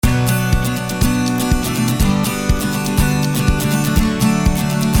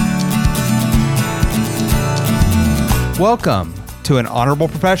Welcome to An Honorable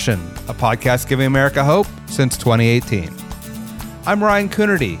Profession, a podcast giving America hope since 2018. I'm Ryan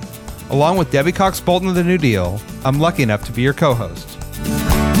Coonerty. Along with Debbie Cox Bolton of the New Deal, I'm lucky enough to be your co-host.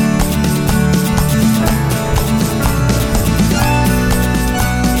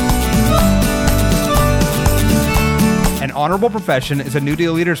 An Honorable Profession is a New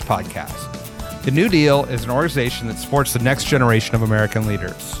Deal Leaders podcast. The New Deal is an organization that supports the next generation of American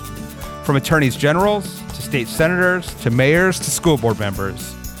leaders. From attorneys generals, to state senators, to mayors, to school board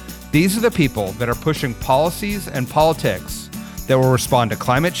members, these are the people that are pushing policies and politics that will respond to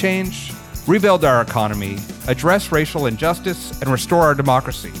climate change, rebuild our economy, address racial injustice, and restore our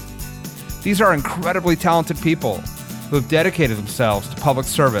democracy. These are incredibly talented people who have dedicated themselves to public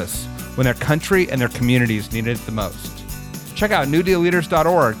service when their country and their communities needed it the most. Check out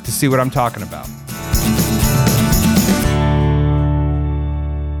newdealleaders.org to see what I'm talking about.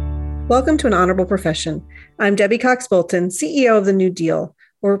 Welcome to An Honorable Profession. I'm Debbie Cox Bolton, CEO of the New Deal.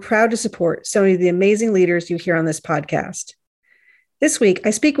 We're proud to support so many of the amazing leaders you hear on this podcast. This week, I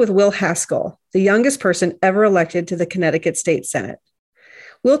speak with Will Haskell, the youngest person ever elected to the Connecticut State Senate.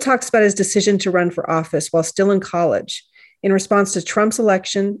 Will talks about his decision to run for office while still in college in response to Trump's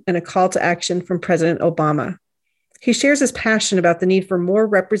election and a call to action from President Obama. He shares his passion about the need for more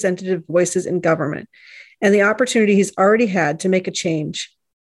representative voices in government and the opportunity he's already had to make a change,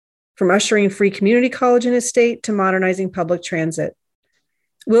 from ushering free community college in his state to modernizing public transit.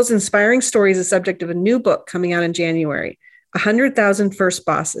 Will's inspiring story is the subject of a new book coming out in January, 100,000 First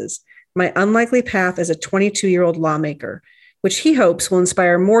Bosses, My Unlikely Path as a 22-Year-Old Lawmaker, which he hopes will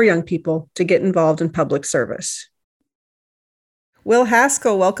inspire more young people to get involved in public service. Will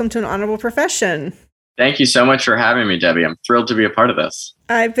Haskell, welcome to An Honorable Profession. Thank you so much for having me, Debbie. I'm thrilled to be a part of this.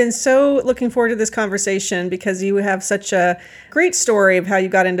 I've been so looking forward to this conversation because you have such a great story of how you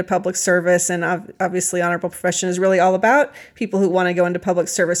got into public service. And obviously, Honorable Profession is really all about people who want to go into public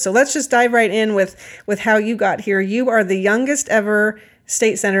service. So let's just dive right in with how you got here. You are the youngest ever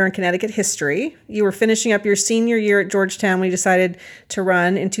state senator in Connecticut history. You were finishing up your senior year at Georgetown when you decided to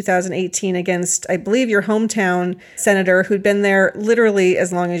run in 2018 against, I believe, your hometown senator who'd been there literally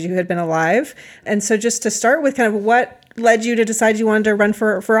as long as you had been alive. And so just to start with, kind of what led you to decide you wanted to run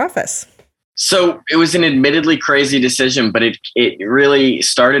for office? So it was an admittedly crazy decision, but it really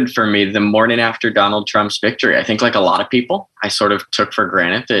started for me the morning after Donald Trump's victory. I think like a lot of people, I sort of took for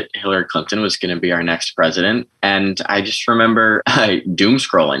granted that Hillary Clinton was going to be our next president. And I just remember doom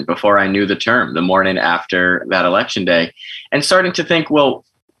scrolling before I knew the term the morning after that election day and starting to think, well,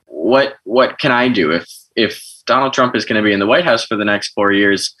 what can I do if Donald Trump is going to be in the White House for the next 4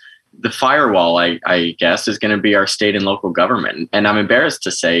 years? The firewall, I guess, is going to be our state and local government. And I'm embarrassed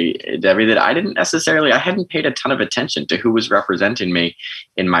to say, Debbie, that I hadn't paid a ton of attention to who was representing me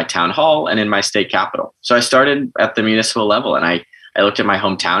in my town hall and in my state capital. So I started at the municipal level and I looked at my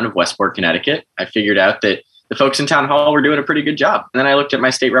hometown of Westport, Connecticut. I figured out that the folks in town hall were doing a pretty good job. And then I looked at my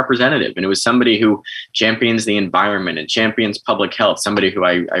state representative and it was somebody who champions the environment and champions public health, somebody who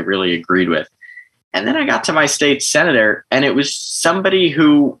I really agreed with. And then I got to my state senator and it was somebody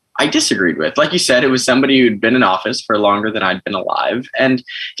who I disagreed with. Like you said, it was somebody who'd been in office for longer than I'd been alive. And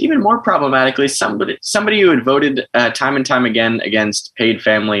even more problematically, somebody who had voted time and time again against paid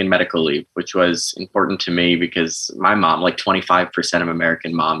family and medical leave, which was important to me because my mom, like 25% of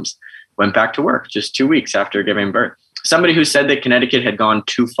American moms, went back to work just 2 weeks after giving birth. Somebody who said that Connecticut had gone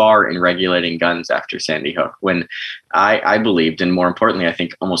too far in regulating guns after Sandy Hook, when I believed, and more importantly, I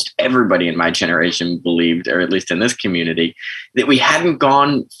think almost everybody in my generation believed, or at least in this community, that we hadn't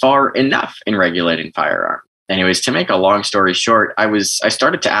gone far enough in regulating firearms. Anyways, to make a long story short, I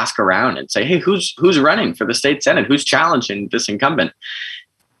started to ask around and say, hey, who's running for the state Senate? Who's challenging this incumbent?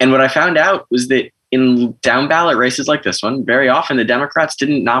 And what I found out was that in down ballot races like this one, very often the Democrats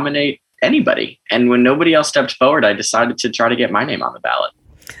didn't nominate anybody. And when nobody else stepped forward, I decided to try to get my name on the ballot.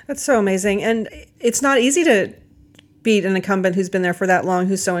 That's so amazing. And it's not easy to beat an incumbent who's been there for that long,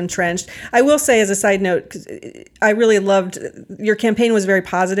 who's so entrenched. I will say as a side note, because I really loved, your campaign was very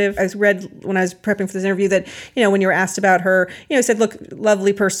positive. I read when I was prepping for this interview that, when you were asked about her, said, look,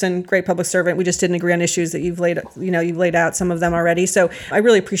 lovely person, great public servant. We just didn't agree on issues that you've laid out some of them already. So I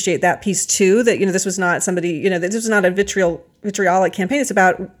really appreciate that piece too, that, this was not somebody, that this was not a vitriolic campaign. It's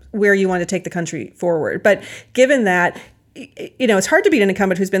about where you want to take the country forward. But given that, it's hard to beat an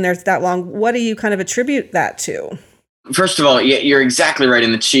incumbent who's been there that long. What do you kind of attribute that to? First of all, you're exactly right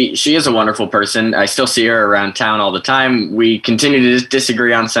in that she is a wonderful person. I still see her around town all the time. We continue to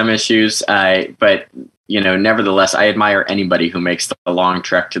disagree on some issues, but nevertheless, I admire anybody who makes the long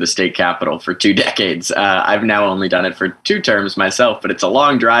trek to the state capitol for 2 decades. I've now only done it for 2 terms myself, but it's a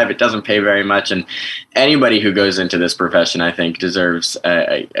long drive. It doesn't pay very much. And anybody who goes into this profession, I think, deserves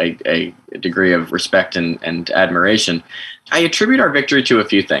a degree of respect and admiration. I attribute our victory to a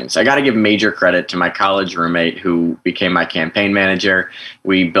few things. I got to give major credit to my college roommate who became my campaign manager.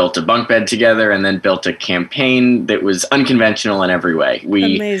 We built a bunk bed together and then built a campaign that was unconventional in every way.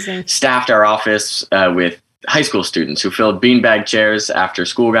 We staffed our office with high school students who filled beanbag chairs after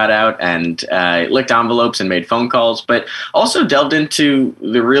school got out and licked envelopes and made phone calls, but also delved into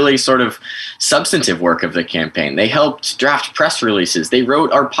the really sort of substantive work of the campaign. They helped draft press releases. They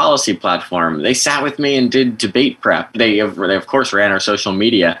wrote our policy platform. They sat with me and did debate prep. They of course ran our social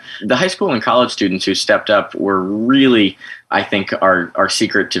media. The high school and college students who stepped up were really, I think, our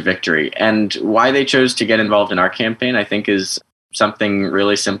secret to victory. And why they chose to get involved in our campaign, I think, is something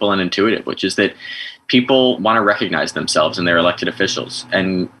really simple and intuitive, which is that people want to recognize themselves in their elected officials.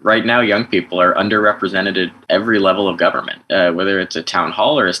 And right now, young people are underrepresented at every level of government, whether it's a town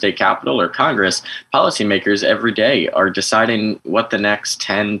hall or a state capitol or Congress. Policymakers every day are deciding what the next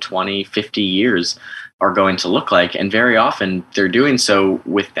 10, 20, 50 years are going to look like. And very often they're doing so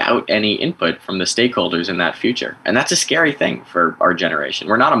without any input from the stakeholders in that future. And that's a scary thing for our generation.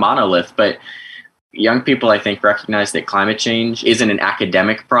 We're not a monolith, but young people, I think, recognize that climate change isn't an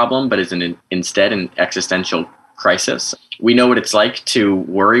academic problem, but is instead an existential crisis. We know what it's like to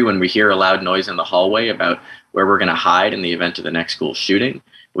worry when we hear a loud noise in the hallway about where we're going to hide in the event of the next school shooting.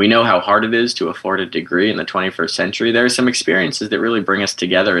 We know how hard it is to afford a degree in the 21st century. There are some experiences that really bring us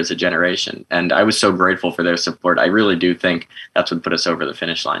together as a generation. And I was so grateful for their support. I really do think that's what put us over the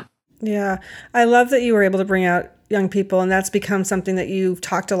finish line. Yeah, I love that you were able to bring out young people, and that's become something that you've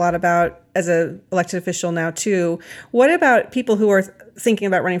talked a lot about as an elected official now too. What about people who are thinking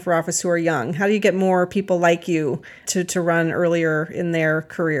about running for office who are young? How do you get more people like you to run earlier in their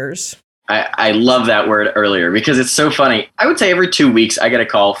careers? I love that word earlier because it's so funny. I would say every 2 weeks I get a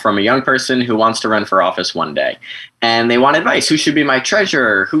call from a young person who wants to run for office one day. And they want advice. Who should be my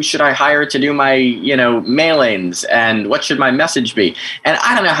treasurer? Who should I hire to do my, mailings? And what should my message be? And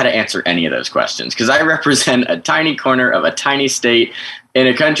I don't know how to answer any of those questions because I represent a tiny corner of a tiny state in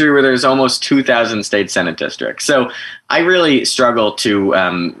a country where there's almost 2,000 state Senate districts. So I really struggle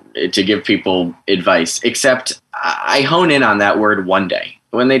to give people advice, except I hone in on that word one day.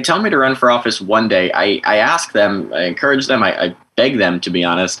 When they tell me to run for office one day, I ask them, I encourage them, I beg them, to be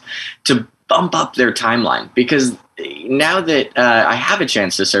honest, to bump up their timeline. Because now that I have a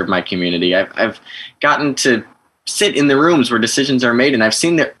chance to serve my community, I've gotten to sit in the rooms where decisions are made, and I've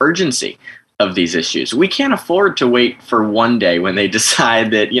seen the urgency of these issues. We can't afford to wait for one day when they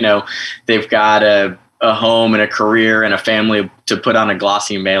decide that, they've got a home and a career and a family to put on a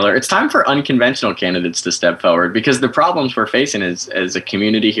glossy mailer. It's time for unconventional candidates to step forward because the problems we're facing as a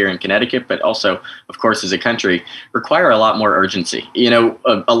community here in Connecticut, but also, of course, as a country, require a lot more urgency.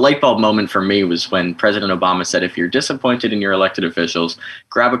 A light bulb moment for me was when President Obama said, if you're disappointed in your elected officials,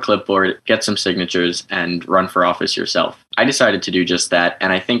 grab a clipboard, get some signatures, and run for office yourself. I decided to do just that.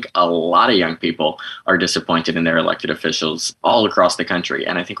 And I think a lot of young people are disappointed in their elected officials all across the country.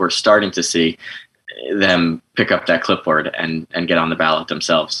 And I think we're starting to see them pick up that clipboard and get on the ballot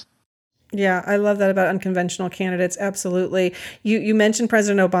themselves. Yeah, I love that about unconventional candidates. Absolutely. You mentioned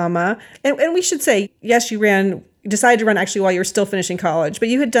President Obama, and we should say, yes, you decided to run actually while you were still finishing college, but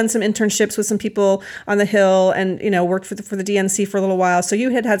you had done some internships with some people on the Hill and, worked for the DNC for a little while. So you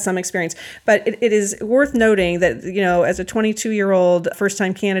had some experience, but it is worth noting that, as a 22-year-old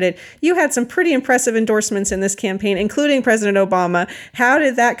first-time candidate, you had some pretty impressive endorsements in this campaign, including President Obama. How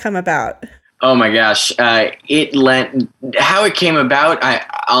did that come about? Oh my gosh. How it came about,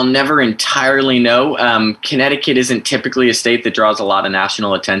 I'll never entirely know. Connecticut isn't typically a state that draws a lot of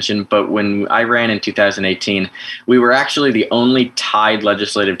national attention, but when I ran in 2018, we were actually the only tied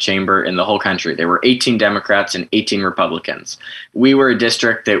legislative chamber in the whole country. There were 18 Democrats and 18 Republicans. We were a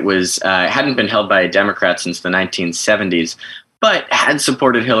district that hadn't been held by a Democrat since the 1970s. But had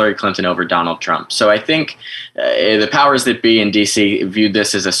supported Hillary Clinton over Donald Trump. So I think the powers that be in D.C. viewed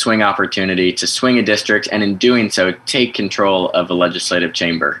this as a swing opportunity to swing a district, and in doing so, take control of a legislative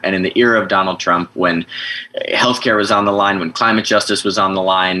chamber. And in the era of Donald Trump, when healthcare was on the line, when climate justice was on the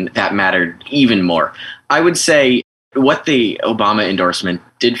line, that mattered even more. I would say what the Obama endorsement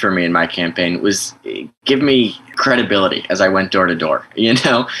did for me in my campaign was give me credibility as I went door to door.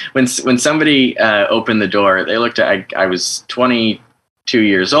 When somebody opened the door, they looked at, I was 22 2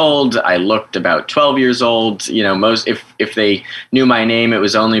 years old. I looked about 12 years old. Most if they knew my name, it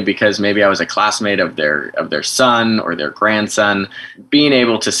was only because maybe I was a classmate of their son or their grandson. Being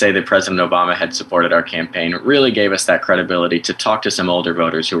able to say that President Obama had supported our campaign really gave us that credibility to talk to some older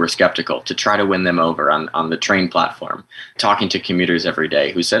voters who were skeptical, to try to win them over on the train platform, talking to commuters every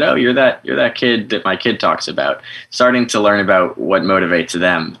day who said, "Oh, you're that kid that my kid talks about," starting to learn about what motivates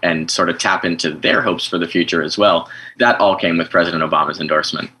them and sort of tap into their hopes for the future as well. That all came with President Obama's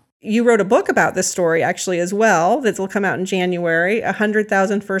endorsement. You wrote a book about this story actually as well that will come out in January,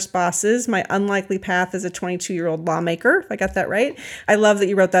 100,000 First Bosses, My Unlikely Path as a 22-Year-Old Lawmaker, if I got that right. I love that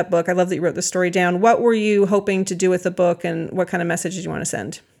you wrote that book. I love that you wrote the story down. What were you hoping to do with the book, and what kind of message did you want to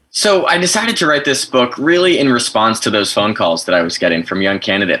send? So I decided to write this book really in response to those phone calls that I was getting from young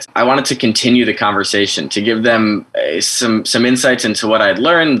candidates. I wanted to continue the conversation, to give them some insights into what I'd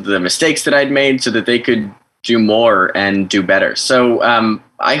learned, the mistakes that I'd made, so that they could do more and do better. So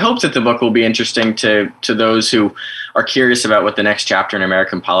I hope that the book will be interesting to those who are curious about what the next chapter in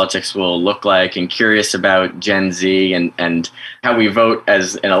American politics will look like, and curious about Gen Z and how we vote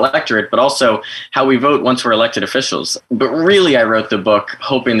as an electorate, but also how we vote once we're elected officials. But really, I wrote the book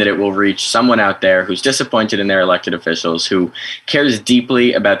hoping that it will reach someone out there who's disappointed in their elected officials, who cares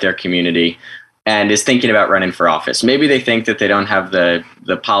deeply about their community, and is thinking about running for office. Maybe they think that they don't have the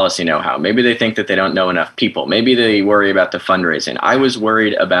policy know-how. Maybe they think that they don't know enough people. Maybe they worry about the fundraising. I was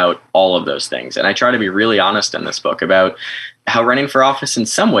worried about all of those things. And I try to be really honest in this book about how running for office in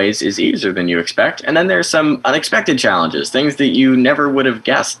some ways is easier than you expect. And then there's some unexpected challenges, things that you never would have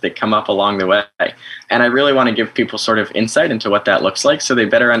guessed that come up along the way. And I really want to give people sort of insight into what that looks like, so they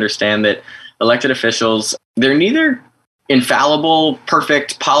better understand that elected officials, they're neither infallible,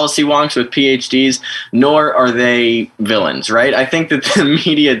 perfect policy wonks with PhDs, nor are they villains, right? I think that the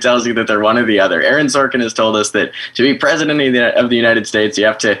media tells you that they're one or the other. Aaron Sorkin has told us that to be president of the United States, you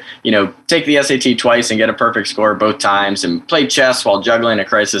have to, take the SAT twice and get a perfect score both times, and play chess while juggling a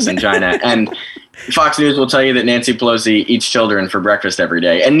crisis in China. And Fox News will tell you that Nancy Pelosi eats children for breakfast every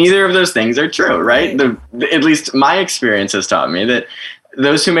day. And neither of those things are true, right? At least my experience has taught me that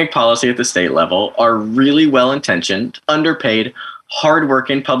those who make policy at the state level are really well-intentioned, underpaid,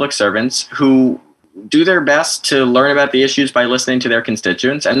 hardworking public servants who do their best to learn about the issues by listening to their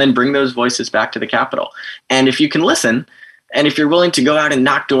constituents and then bring those voices back to the Capitol. And if you can listen, and if you're willing to go out and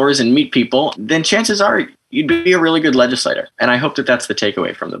knock doors and meet people, then chances are you'd be a really good legislator. And I hope that that's the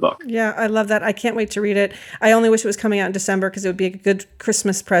takeaway from the book. Yeah, I love that. I can't wait to read it. I only wish it was coming out in December because it would be a good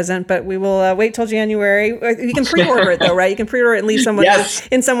Christmas present, but we will wait till January. You can pre-order it though, right? You can pre-order it and leave someone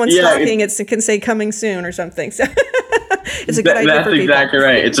in someone's stocking. It can say coming soon or something. So it's a good idea for people. That's exactly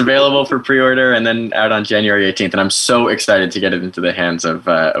right. It's available for pre-order and then out on January 18th. And I'm so excited to get it into the hands of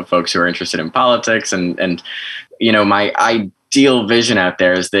folks who are interested in politics. And my ideal vision out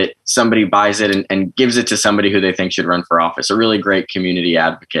there is that somebody buys it and gives it to somebody who they think should run for office, a really great community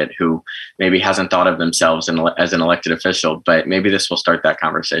advocate who maybe hasn't thought of themselves as an elected official, but maybe this will start that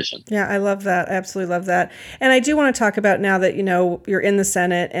conversation. Yeah, I love that. I absolutely love that. And I do want to talk about now that, you're in the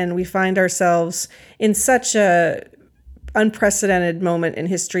Senate and we find ourselves in such a unprecedented moment in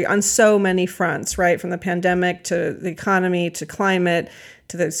history on so many fronts, right? From the pandemic to the economy to climate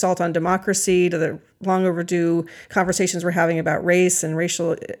to the assault on democracy to the long overdue conversations we're having about race and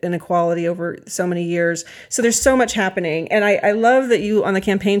racial inequality over so many years. So there's so much happening. And I love that you on the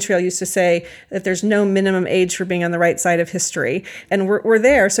campaign trail used to say that there's no minimum age for being on the right side of history. And we're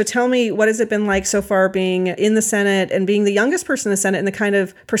there. So tell me, what has it been like so far being in the Senate and being the youngest person in the Senate and the kind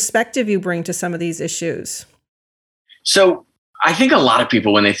of perspective you bring to some of these issues? So I think a lot of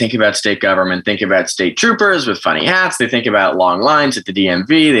people, when they think about state government, think about state troopers with funny hats. They think about long lines at the DMV.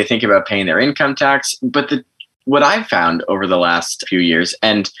 They think about paying their income tax. But what I've found over the last few years,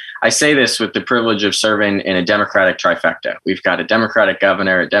 and I say this with the privilege of serving in a Democratic trifecta. We've got a Democratic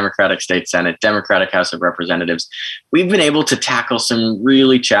governor, a Democratic state Senate, Democratic House of Representatives. We've been able to tackle some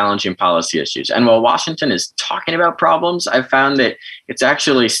really challenging policy issues. And while Washington is talking about problems, I've found that it's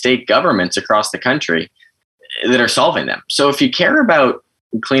actually state governments across the country that are solving them. So if you care about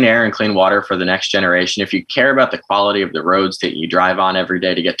clean air and clean water for the next generation, if you care about the quality of the roads that you drive on every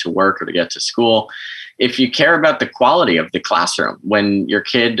day to get to work or to get to school, if you care about the quality of the classroom when your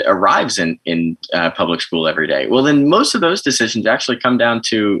kid arrives in public school every day, well, then most of those decisions actually come down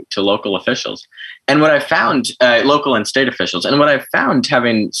to local officials. And what I found, local and state officials, and what I've found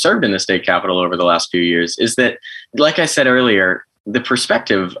having served in the state capitol over the last few years is that, like I said earlier, the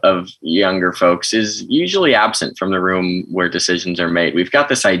perspective of younger folks is usually absent from the room where decisions are made. We've got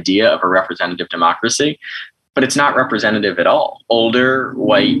this idea of a representative democracy, but it's not representative at all. Older,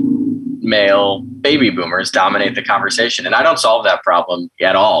 white, male baby boomers dominate the conversation. And I don't solve that problem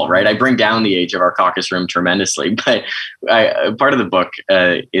at all, right? I bring down the age of our caucus room tremendously, but part of the book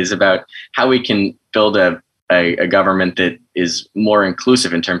is about how we can build a government that is more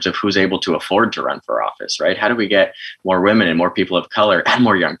inclusive in terms of who's able to afford to run for office, right? How do we get more women and more people of color and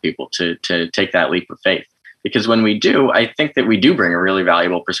more young people to take that leap of faith? Because when we do, I think that we do bring a really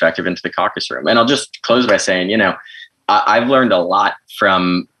valuable perspective into the caucus room. And I'll just close by saying, I've learned a lot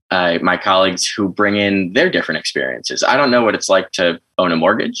from my colleagues who bring in their different experiences. I don't know what it's like to own a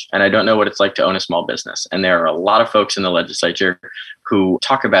mortgage, and I don't know what it's like to own a small business. And there are a lot of folks in the legislature who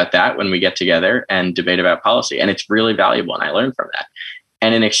talk about that when we get together and debate about policy. And it's really valuable, and I learn from that.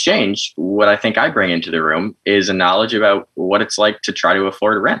 And in exchange, what I think I bring into the room is a knowledge about what it's like to try to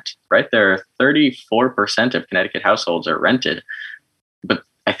afford rent, right? There are 34% of Connecticut households are rented, but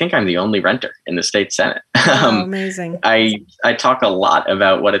I think I'm the only renter in the state Senate. Amazing. I talk a lot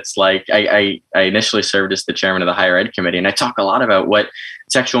about what it's like. I initially served as the chairman of the higher ed committee, and I talk a lot about what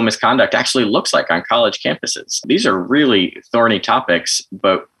sexual misconduct actually looks like on college campuses. These are really thorny topics,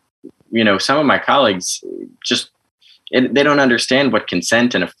 but some of my colleagues they don't understand what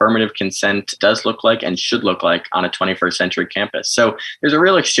consent and affirmative consent does look like and should look like on a 21st century campus. So there's a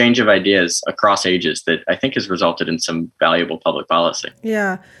real exchange of ideas across ages that I think has resulted in some valuable public policy.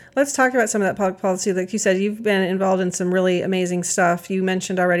 Yeah. Let's talk about some of that public policy. Like you said, you've been involved in some really amazing stuff. You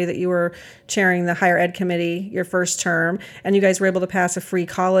mentioned already that you were chairing the higher ed committee your first term, and you guys were able to pass a free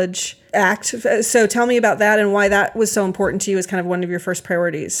college act. So tell me about that and why that was so important to you as kind of one of your first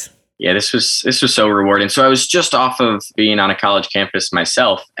priorities. Yeah, this was so rewarding. So I was just off of being on a college campus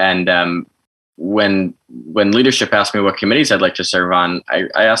myself, and when leadership asked me what committees I'd like to serve on, I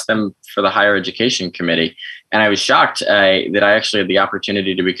asked them for the higher education committee, and I was shocked that I actually had the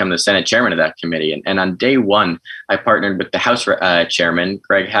opportunity to become the Senate chairman of that committee. And on day one, I partnered with the House chairman,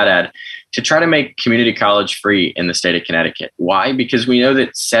 Greg Haddad, to try to make community college free in the state of Connecticut. Why? Because we know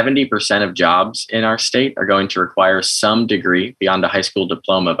that 70% of jobs in our state are going to require some degree beyond a high school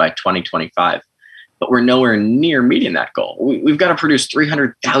diploma by 2025. But we're nowhere near meeting that goal. We've got to produce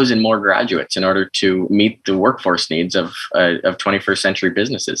 300,000 more graduates in order to meet the workforce needs of 21st century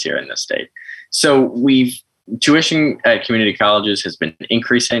businesses here in this state. So tuition at community colleges has been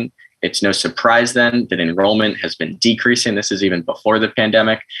increasing. It's no surprise then that enrollment has been decreasing. This is even before the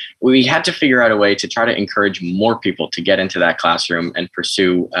pandemic. We had to figure out a way to try to encourage more people to get into that classroom and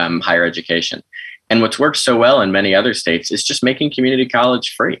pursue higher education. And what's worked so well in many other states is just making community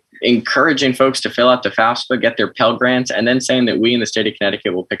college free, encouraging folks to fill out the FAFSA, get their Pell Grants, and then saying that we in the state of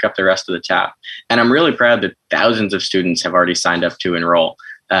Connecticut will pick up the rest of the tab. And I'm really proud that thousands of students have already signed up to enroll.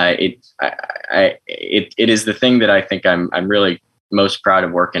 It is the thing that I think I'm really most proud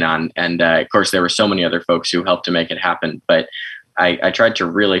of working on. And of course, there were so many other folks who helped to make it happen. But I tried to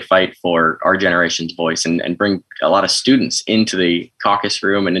really fight for our generation's voice and bring a lot of students into the caucus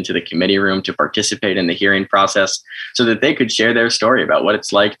room and into the committee room to participate in the hearing process so that they could share their story about what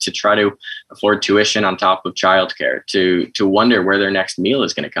it's like to try to afford tuition on top of childcare, to wonder where their next meal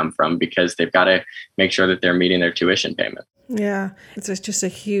is going to come from because they've got to make sure that they're meeting their tuition payment. Yeah, it's just a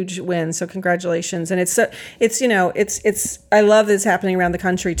huge win. So congratulations. And it's I love that it's happening around the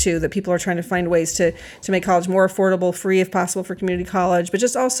country too, that people are trying to find ways to make college more affordable, free if possible for community college, but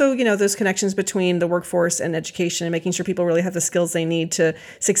just also, those connections between the workforce and education and making sure people really have the skills they need to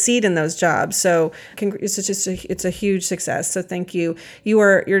succeed in those jobs. So it's a huge success. So thank you.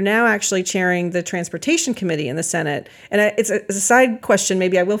 You're now actually chairing the Transportation Committee in the Senate. And it's a side question.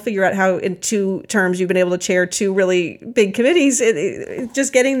 Maybe I will figure out how in 2 terms you've been able to chair 2 really big committees,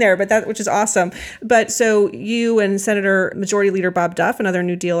 just getting there, which is awesome. But so you and Senator Majority Leader Bob Duff, another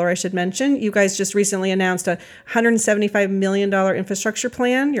New Dealer I should mention, you guys just recently announced a $175 million infrastructure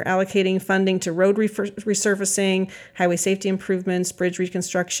plan. You're allocating funding to road resurfacing, highway safety improvements, bridge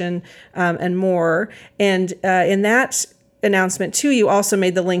reconstruction, and more. And in that announcement too, you also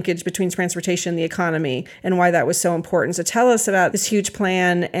made the linkage between transportation and the economy and why that was so important. So tell us about this huge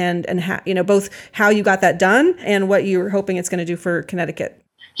plan and how, both how you got that done and what you're hoping it's going to do for Connecticut.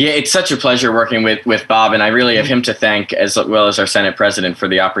 Yeah, it's such a pleasure working with Bob, and I really have him to thank as well as our Senate president for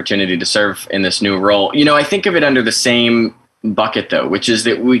the opportunity to serve in this new role. I think of it under the same bucket, though, which is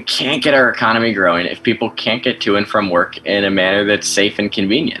that we can't get our economy growing if people can't get to and from work in a manner that's safe and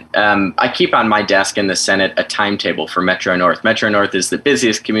convenient. I keep on my desk in the Senate a timetable for Metro North. Metro North is the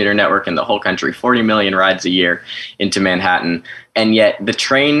busiest commuter network in the whole country, 40 million rides a year into Manhattan. And yet the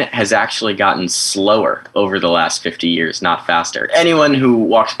train has actually gotten slower over the last 50 years, not faster. Anyone who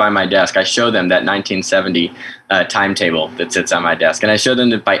walks by my desk, I show them that 1970 timetable that sits on my desk. And I show them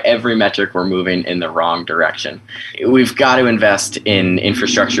that by every metric, we're moving in the wrong direction. We've got to invest in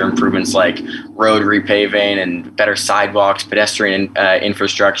infrastructure improvements like road repaving and better sidewalks, pedestrian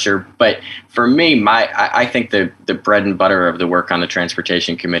infrastructure. But for me, I think the bread and butter of the work on the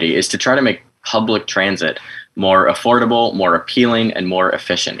Transportation Committee is to try to make public transit more affordable, more appealing, and more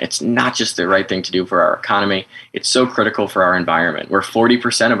efficient. It's not just the right thing to do for our economy. It's so critical for our environment, where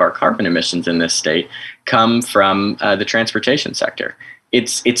 40% of our carbon emissions in this state come from the transportation sector.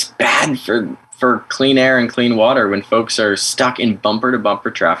 It's bad for clean air and clean water when folks are stuck in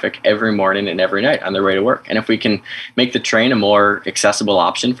bumper-to-bumper traffic every morning and every night on their way to work. And if we can make the train a more accessible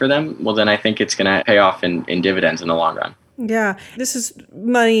option for them, well, then I think it's going to pay off in dividends in the long run. Yeah, this is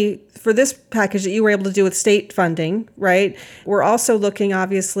money for this package that you were able to do with state funding, right? We're also looking,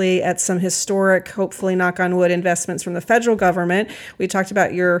 obviously, at some historic, hopefully, knock on wood, investments from the federal government. We talked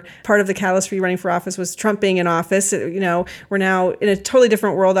about your part of the catalyst for you running for office was Trump being in office. We're now in a totally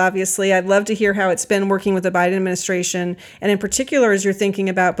different world, obviously. I'd love to hear how it's been working with the Biden administration. And in particular, as you're thinking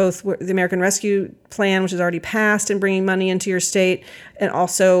about both the American Rescue Plan, which is already passed, and bringing money into your state, and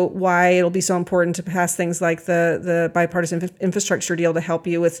also why it'll be so important to pass things like the bipartisan infrastructure deal to help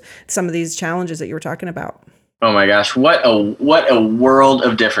you with some of these challenges that you were talking about. Oh my gosh, what a world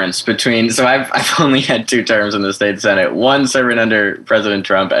of difference between. So I've only had 2 terms in the state Senate, one serving under President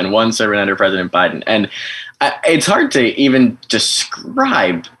Trump and one serving under President Biden, and it's hard to even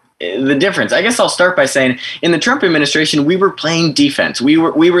describe the difference. I guess I'll start by saying in the Trump administration, we were playing defense. We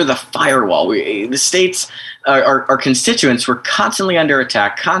were the firewall. The states, our constituents were constantly under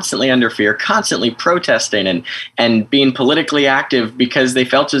attack, constantly under fear, constantly protesting and being politically active because they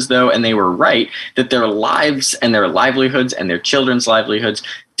felt as though, and they were right, that their lives and their livelihoods and their children's livelihoods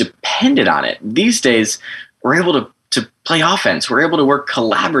depended on it. These days, we're able to play offense. We're able to work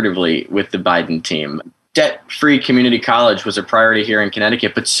collaboratively with the Biden team. Debt-free community college was a priority here in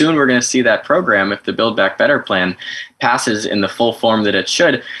Connecticut, but soon we're going to see that program, if the Build Back Better plan passes in the full form that it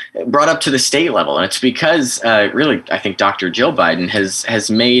should, brought up to the state level. And it's because, really, I think Dr. Jill Biden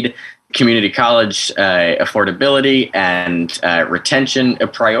has made community college affordability and retention a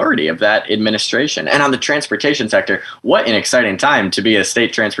priority of that administration. And on the transportation sector, what an exciting time to be a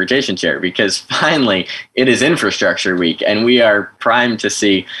state transportation chair, because finally it is infrastructure week and we are primed to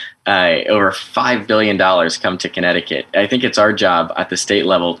see over $5 billion come to Connecticut. I think it's our job at the state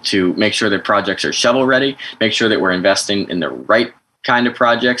level to make sure that projects are shovel ready, make sure that we're investing in the right kind of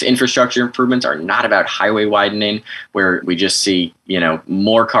projects. Infrastructure improvements are not about highway widening, where we just see,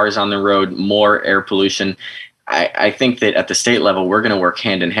 more cars on the road, more air pollution. I think that at the state level, we're going to work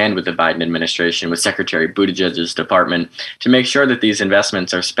hand in hand with the Biden administration, with Secretary Buttigieg's department, to make sure that these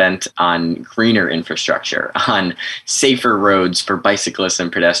investments are spent on greener infrastructure, on safer roads for bicyclists and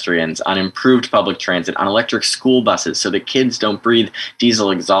pedestrians, on improved public transit, on electric school buses so that kids don't breathe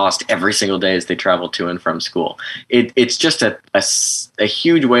diesel exhaust every single day as they travel to and from school. It's just a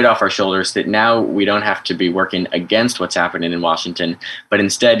huge weight off our shoulders that now we don't have to be working against what's happening in Washington, but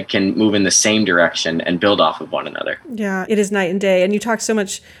instead can move in the same direction and build off of one another. Yeah, it is night and day. And you talked so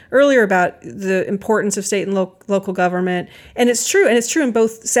much earlier about the importance of state and local government. And it's true. And it's true in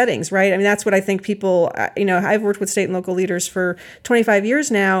both settings, right? I mean, that's what I think people, I've worked with state and local leaders for 25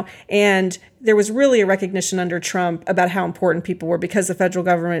 years now. And there was really a recognition under Trump about how important people were, because the federal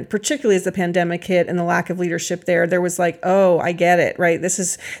government, particularly as the pandemic hit and the lack of leadership there was like, oh, I get it, right? This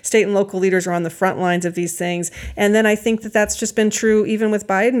is state and local leaders are on the front lines of these things. And then I think that that's just been true even with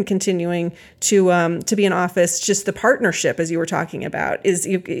Biden continuing to be in office. Just the partnership, as you were talking about,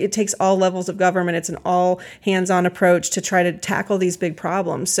 it takes all levels of government. It's an all hands-on approach to try to tackle these big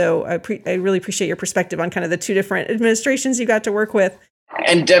problems. So I really appreciate your perspective on kind of the 2 different administrations you got to work with.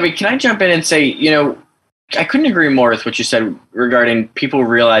 And Debbie, can I jump in and say, I couldn't agree more with what you said regarding people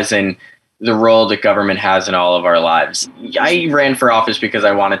realizing the role that government has in all of our lives. I ran for office because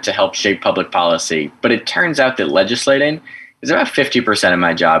I wanted to help shape public policy, but it turns out that legislating is about 50% of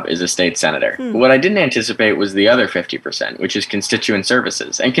my job as a state senator. What I didn't anticipate was the other 50%, which is constituent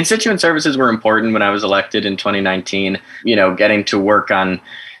services. And constituent services were important when I was elected in 2019, getting to work on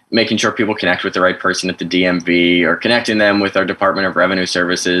making sure people connect with the right person at the DMV, or connecting them with our Department of Revenue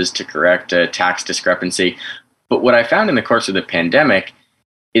Services to correct a tax discrepancy. But what I found in the course of the pandemic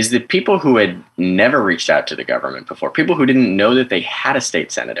is that people who had never reached out to the government before, people who didn't know that they had a state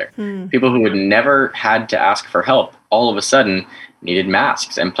senator, people who had never had to ask for help, all of a sudden needed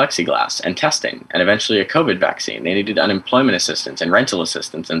masks and plexiglass and testing and eventually a COVID vaccine. They needed unemployment assistance and rental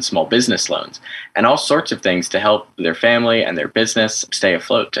assistance and small business loans and all sorts of things to help their family and their business stay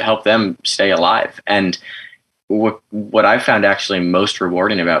afloat, to help them stay alive. And what I found actually most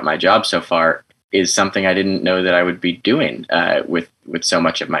rewarding about my job so far is something I didn't know that I would be doing with so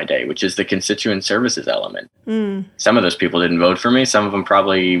much of my day, which is the constituent services element. Some of those people didn't vote for me. Some of them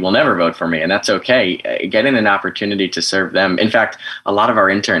probably will never vote for me, and that's okay. Getting an opportunity to serve them. In fact, a lot of our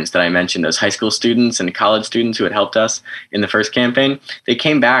interns that I mentioned, those high school students and college students who had helped us in the first campaign, they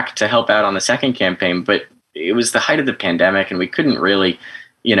came back to help out on the second campaign, but it was the height of the pandemic, and we couldn't really,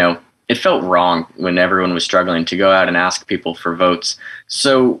 it felt wrong when everyone was struggling to go out and ask people for votes.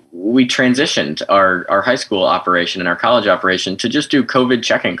 So we transitioned our high school operation and our college operation to just do COVID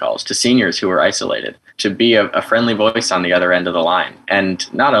check-in calls to seniors who were isolated, to be a friendly voice on the other end of the line.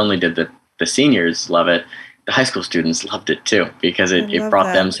 And not only did the seniors love it, the high school students loved it too, because it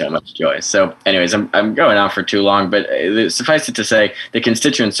brought them so much joy. So anyways, I'm going on for too long, but suffice it to say, the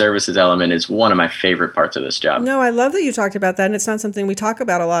constituent services element is one of my favorite parts of this job. No, I love that you talked about that. And it's not something we talk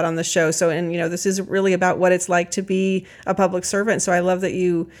about a lot on the show. So, and this is really about what it's like to be a public servant. So I love that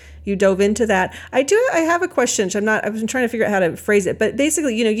you dove into that. I have a question. I've been trying to figure out how to phrase it, but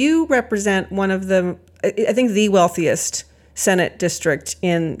basically, you represent one of the, I think the wealthiest Senate district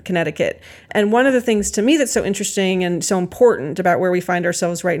in Connecticut. And one of the things to me that's so interesting and so important about where we find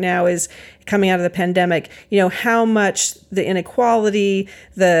ourselves right now is coming out of the pandemic, how much the inequality,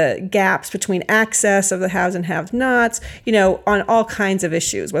 the gaps between access of the haves and have-nots, on all kinds of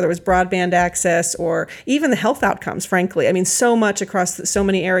issues, whether it was broadband access or even the health outcomes, frankly. I mean, so much across so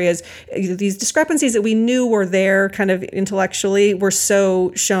many areas, these discrepancies that we knew were there kind of intellectually were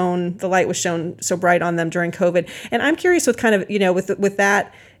so shown, the light was shown so bright on them during COVID. And I'm curious with kind of, with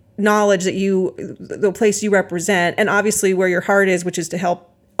that knowledge that the place you represent, and obviously where your heart is, which is to help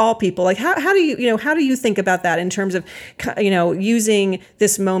all people, like how do you think about that in terms of using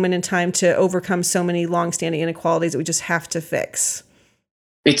this moment in time to overcome so many longstanding inequalities that we just have to fix?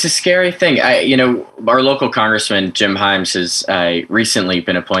 It's a scary thing. Our local congressman, Jim Himes, has recently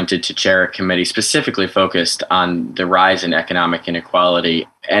been appointed to chair a committee specifically focused on the rise in economic inequality.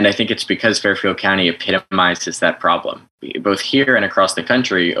 And I think it's because Fairfield County epitomizes that problem, both here and across the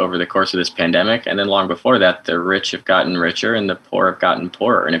country over the course of this pandemic. And then long before that, the rich have gotten richer and the poor have gotten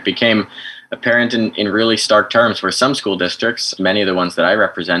poorer. And it became apparent in really stark terms where some school districts, many of the ones that I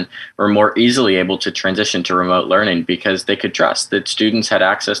represent, were more easily able to transition to remote learning because they could trust that students had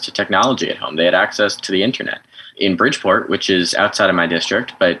access to technology at home. They had access to the internet. In Bridgeport, which is outside of my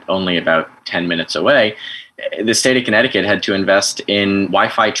district, but only about 10 minutes away, the state of Connecticut had to invest in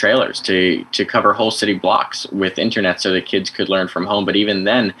Wi-Fi trailers to cover whole city blocks with internet so that kids could learn from home. But even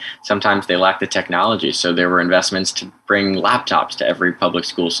then, sometimes they lacked the technology. So there were investments to bring laptops to every public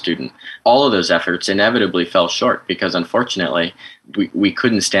school student. All of those efforts inevitably fell short because, unfortunately, we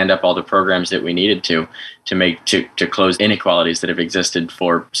couldn't stand up all the programs that we needed to close inequalities that have existed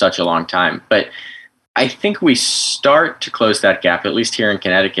for such a long time. But I think we start to close that gap, at least here in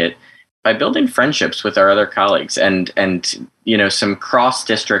Connecticut, by building friendships with our other colleagues and some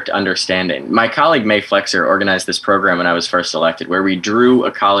cross-district understanding. My colleague May Flexer organized this program when I was first elected, where we drew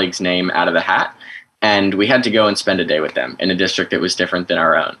a colleague's name out of the hat, and we had to go and spend a day with them in a district that was different than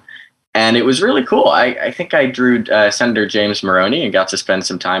our own. And it was really cool. I think I drew Senator James Moroney and got to spend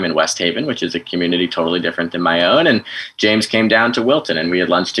some time in West Haven, which is a community totally different than my own. And James came down to Wilton and we had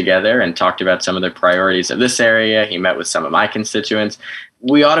lunch together and talked about some of the priorities of this area. He met with some of my constituents.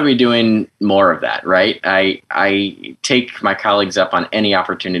 We ought to be doing more of that, right? I take my colleagues up on any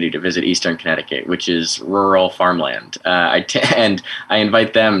opportunity to visit Eastern Connecticut, which is rural farmland. And I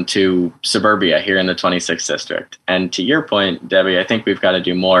invite them to suburbia here in the 26th district. And to your point, Debbie, I think we've got to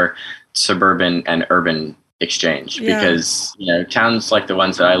do more suburban and urban exchange because towns like the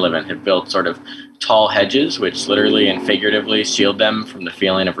ones that I live in have built sort of tall hedges which literally and figuratively shield them from the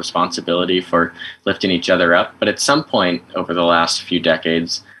feeling of responsibility for lifting each other up. But at some point over the last few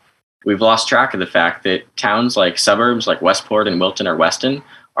decades, we've lost track of the fact that towns like suburbs like Westport and Wilton or Weston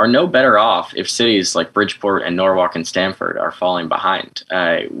are no better off if cities like Bridgeport and Norwalk and Stamford are falling behind.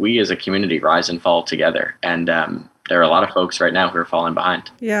 We as a community rise and fall together, and there are a lot of folks right now who are falling behind.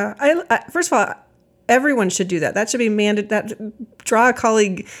 Yeah. I first of all, everyone should do that. That should be mandated. That draw a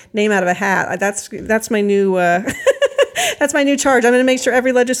colleague name out of a hat. That's my new That's my new charge. I'm going to make sure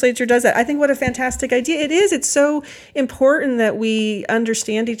every legislature does that. I think what a fantastic idea it is. It's so important that we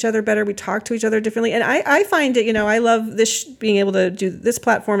understand each other better. We talk to each other differently. And I find it, I love this, being able to do this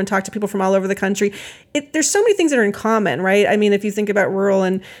platform and talk to people from all over the country. There's so many things that are in common, right? I mean, if you think about rural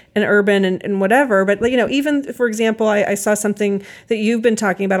and urban and whatever, but even, for example, I saw something that you've been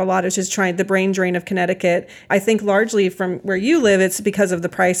talking about a lot, which is trying the brain drain of Connecticut. I think largely from where you live, it's because of the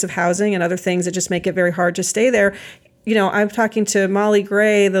price of housing and other things that just make it very hard to stay there. I'm talking to Molly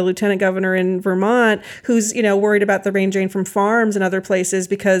Gray, the lieutenant governor in Vermont, who's, worried about the brain drain from farms and other places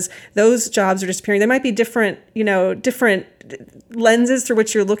because those jobs are disappearing. There might be different lenses through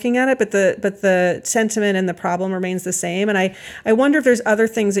which you're looking at it, but the sentiment and the problem remains the same. And I wonder if there's other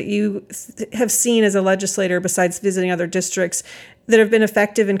things that you have seen as a legislator besides visiting other districts that have been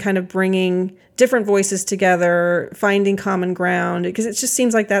effective in kind of bringing different voices together, finding common ground, because it just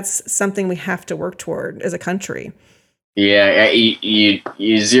seems like that's something we have to work toward as a country. Yeah, you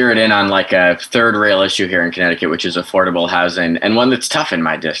zeroed in on like a third rail issue here in Connecticut, which is affordable housing, and one that's tough in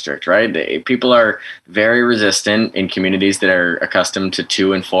my district, right? People are very resistant in communities that are accustomed to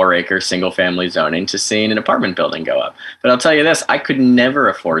 2 and 4 acre single family zoning to seeing an apartment building go up. But I'll tell you this, I could never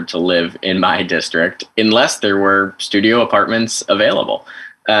afford to live in my district unless there were studio apartments available.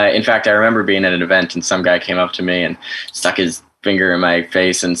 In fact, I remember being at an event and some guy came up to me and stuck his finger in my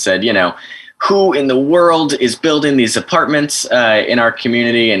face and said, who in the world is building these apartments in our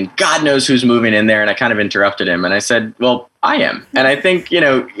community, and God knows who's moving in there. And I kind of interrupted him and I said, well, I am. And I think,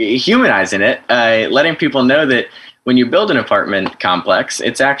 humanizing it, letting people know that when you build an apartment complex,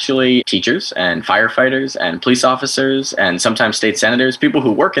 it's actually teachers and firefighters and police officers and sometimes state senators, people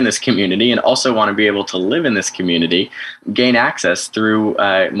who work in this community and also want to be able to live in this community, gain access through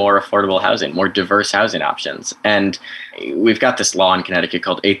more affordable housing, more diverse housing options. And we've got this law in Connecticut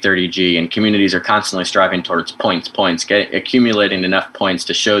called 830G, and communities are constantly striving towards accumulating enough points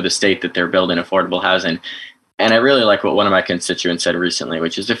to show the state that they're building affordable housing. And I really like what one of my constituents said recently,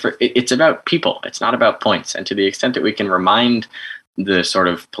 which is it's about people. It's not about points. And to the extent that we can remind the sort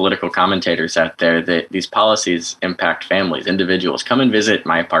of political commentators out there that these policies impact families, individuals, come and visit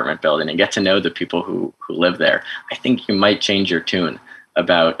my apartment building and get to know the people who live there, I think you might change your tune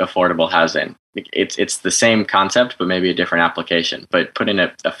about affordable housing. It's the same concept, but maybe a different application, but putting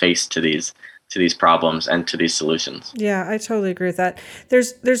a face to these problems and to these solutions. Yeah, I totally agree with that.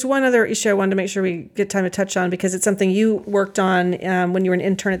 There's one other issue I wanted to make sure we get time to touch on because it's something you worked on when you were an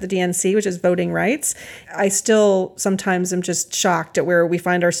intern at the DNC, which is voting rights. I still sometimes am just shocked at where we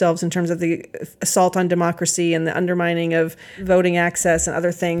find ourselves in terms of the assault on democracy and the undermining of voting access and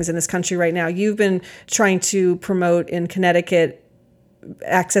other things in this country right now. You've been trying to promote in Connecticut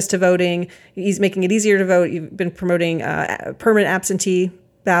access to voting, making it easier to vote. You've been promoting permanent absentee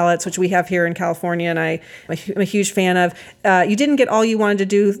ballots, which we have here in California, and I'm a huge fan of. You didn't get all you wanted to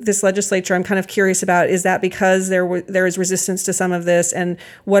do this legislature. I'm kind of curious about, is that because there is resistance to some of this, and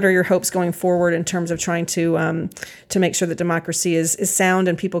what are your hopes going forward in terms of trying to make sure that democracy is sound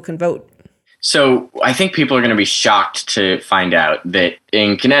and people can vote? So I think people are going to be shocked to find out that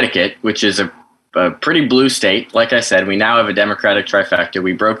in Connecticut, which is a pretty blue state, like I said, we now have a Democratic trifecta.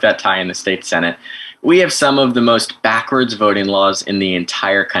 We broke that tie in the state Senate. We have some of the most backwards voting laws in the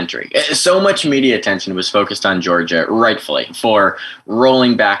entire country. So much media attention was focused on Georgia, rightfully, for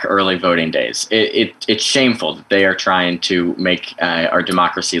rolling back early voting days. It's shameful that they are trying to make our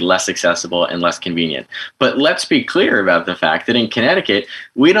democracy less accessible and less convenient. But let's be clear about the fact that in Connecticut,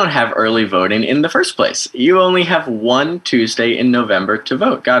 we don't have early voting in the first place. You only have one Tuesday in November to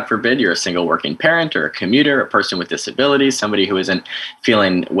vote. God forbid you're a single working parent or a commuter, a person with disabilities, somebody who isn't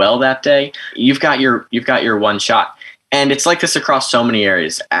feeling well that day. You've got your one shot. And it's like this across so many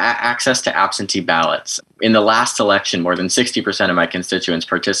areas. Access to absentee ballots. In the last election, more than 60% of my constituents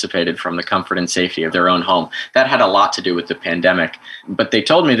participated from the comfort and safety of their own home. That had a lot to do with the pandemic. But they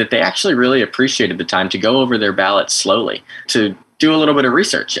told me that they actually really appreciated the time to go over their ballots slowly, to do a little bit of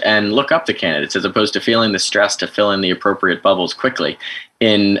research and look up the candidates, as opposed to feeling the stress to fill in the appropriate bubbles quickly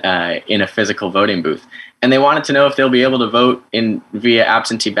in a physical voting booth. And they wanted to know if they'll be able to vote via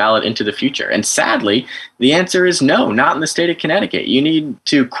absentee ballot into the future. And sadly, the answer is no, not in the state of Connecticut. You need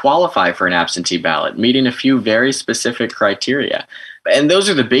to qualify for an absentee ballot, meeting a few very specific criteria. And those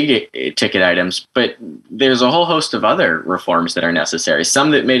are the big ticket items, but there's a whole host of other reforms that are necessary,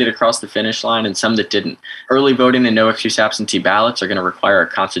 some that made it across the finish line and some that didn't. Early voting and no excuse absentee ballots are going to require a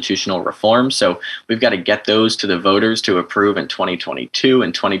constitutional reform, so we've got to get those to the voters to approve in 2022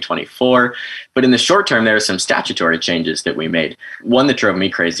 and 2024. But in the short term, there are some statutory changes that we made. One that drove me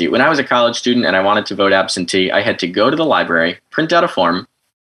crazy. When I was a college student and I wanted to vote absentee, I had to go to the library, print out a form,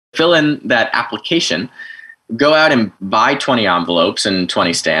 fill in that application, go out and buy 20 envelopes and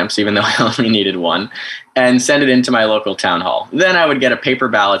 20 stamps, even though I only needed one, and send it into my local town hall. Then I would get a paper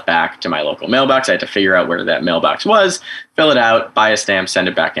ballot back to my local mailbox. I had to figure out where that mailbox was, fill it out, buy a stamp, send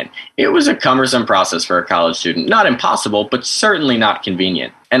it back in. It was a cumbersome process for a college student. Not impossible, but certainly not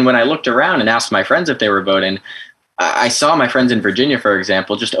convenient. And when I looked around and asked my friends if they were voting, I saw my friends in Virginia, for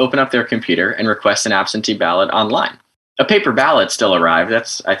example, just open up their computer and request an absentee ballot online. A paper ballot still arrived.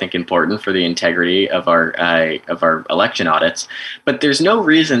 That's, I think, important for the integrity of our election audits. But there's no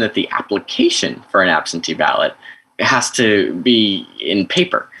reason that the application for an absentee ballot has to be in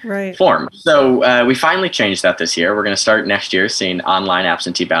paper form. So we finally changed that this year. We're going to start next year seeing online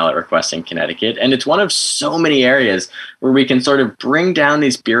absentee ballot requests in Connecticut. And it's one of so many areas where we can sort of bring down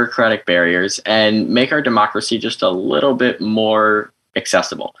these bureaucratic barriers and make our democracy just a little bit more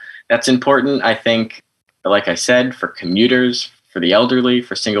accessible. That's important, I think, like I said, for commuters, for the elderly,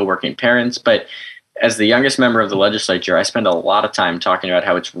 for single working parents. But as the youngest member of the legislature, I spend a lot of time talking about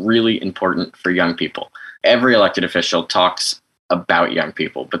how it's really important for young people. Every elected official talks about young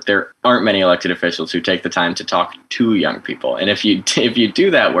people, but there aren't many elected officials who take the time to talk to young people. And if you do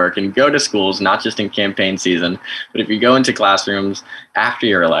that work and go to schools, not just in campaign season, but if you go into classrooms after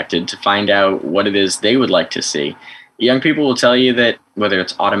you're elected to find out what it is they would like to see, young people will tell you that whether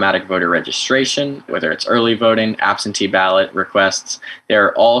it's automatic voter registration, whether it's early voting, absentee ballot requests, there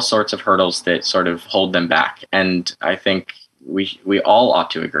are all sorts of hurdles that sort of hold them back. And I think we all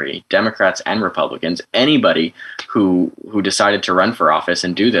ought to agree, Democrats and Republicans, anybody who decided to run for office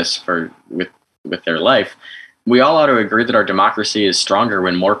and do this with their life, we all ought to agree that our democracy is stronger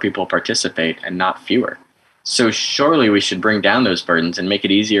when more people participate and not fewer. So surely we should bring down those burdens and make it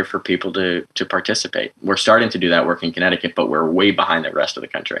easier for people to participate. We're starting to do that work in Connecticut, but we're way behind the rest of the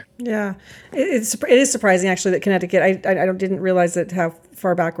country. Yeah, it is surprising actually that Connecticut. I didn't realize that how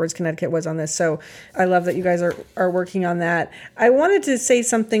far backwards Connecticut was on this. So I love that you guys are working on that. I wanted to say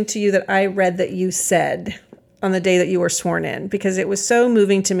something to you that I read that you said on the day that you were sworn in, because it was so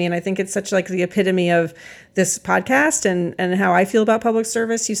moving to me. And I think it's such like the epitome of this podcast and how I feel about public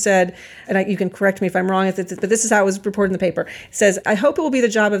service. You said, and you can correct me if I'm wrong, but this is how it was reported in the paper. It says, "I hope it will be the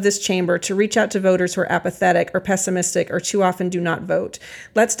job of this chamber to reach out to voters who are apathetic or pessimistic or too often do not vote.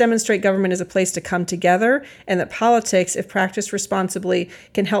 Let's demonstrate government is a place to come together and that politics, if practiced responsibly,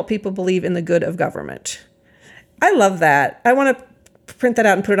 can help people believe in the good of government." I love that. I want to print that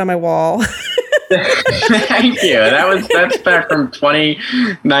out and put it on my wall. Thank you. That's back from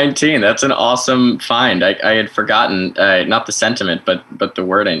 2019. That's an awesome find. I had forgotten not the sentiment, but the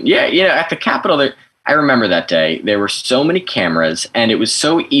wording. Yeah, at the Capitol, I remember that day. There were so many cameras, and it was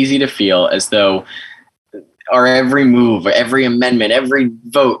so easy to feel as though our every move, every amendment, every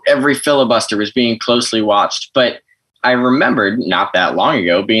vote, every filibuster was being closely watched. But I remembered not that long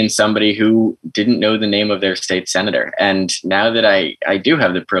ago being somebody who didn't know the name of their state senator. And now that I do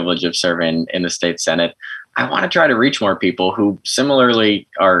have the privilege of serving in the state Senate, I want to try to reach more people who similarly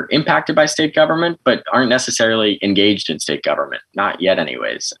are impacted by state government, but aren't necessarily engaged in state government. Not yet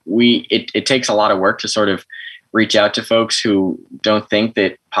anyways. It takes a lot of work to sort of reach out to folks who don't think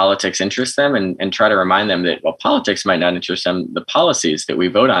that politics interests them and try to remind them that, well, politics might not interest them. The policies that we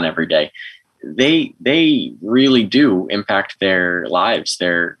vote on every day, they really do impact their lives,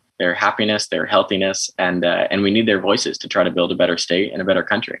 their happiness, their healthiness, and we need their voices to try to build a better state and a better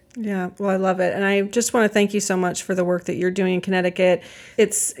country. Yeah, well, I love it. And I just want to thank you so much for the work that you're doing in Connecticut.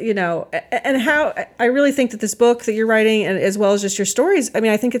 It's, and how I really think that this book that you're writing, and as well as just your stories, I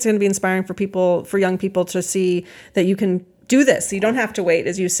mean, I think it's going to be inspiring for young people to see that you can do this. You don't have to wait,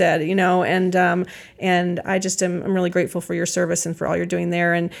 as you said, and I just I'm really grateful for your service and for all you're doing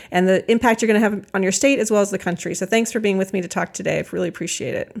there and the impact you're going to have on your state as well as the country. So thanks for being with me to talk today. I really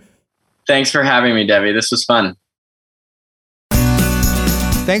appreciate it. Thanks for having me, Debbie. This was fun.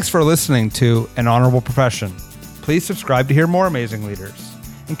 Thanks for listening to An Honorable Profession. Please subscribe to hear more amazing leaders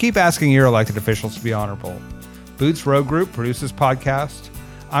and keep asking your elected officials to be honorable. Boots Road Group produces podcast.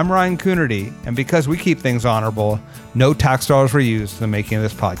 I'm Ryan Coonerty, and because we keep things honorable, no tax dollars were used in the making of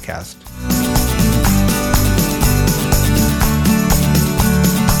this podcast.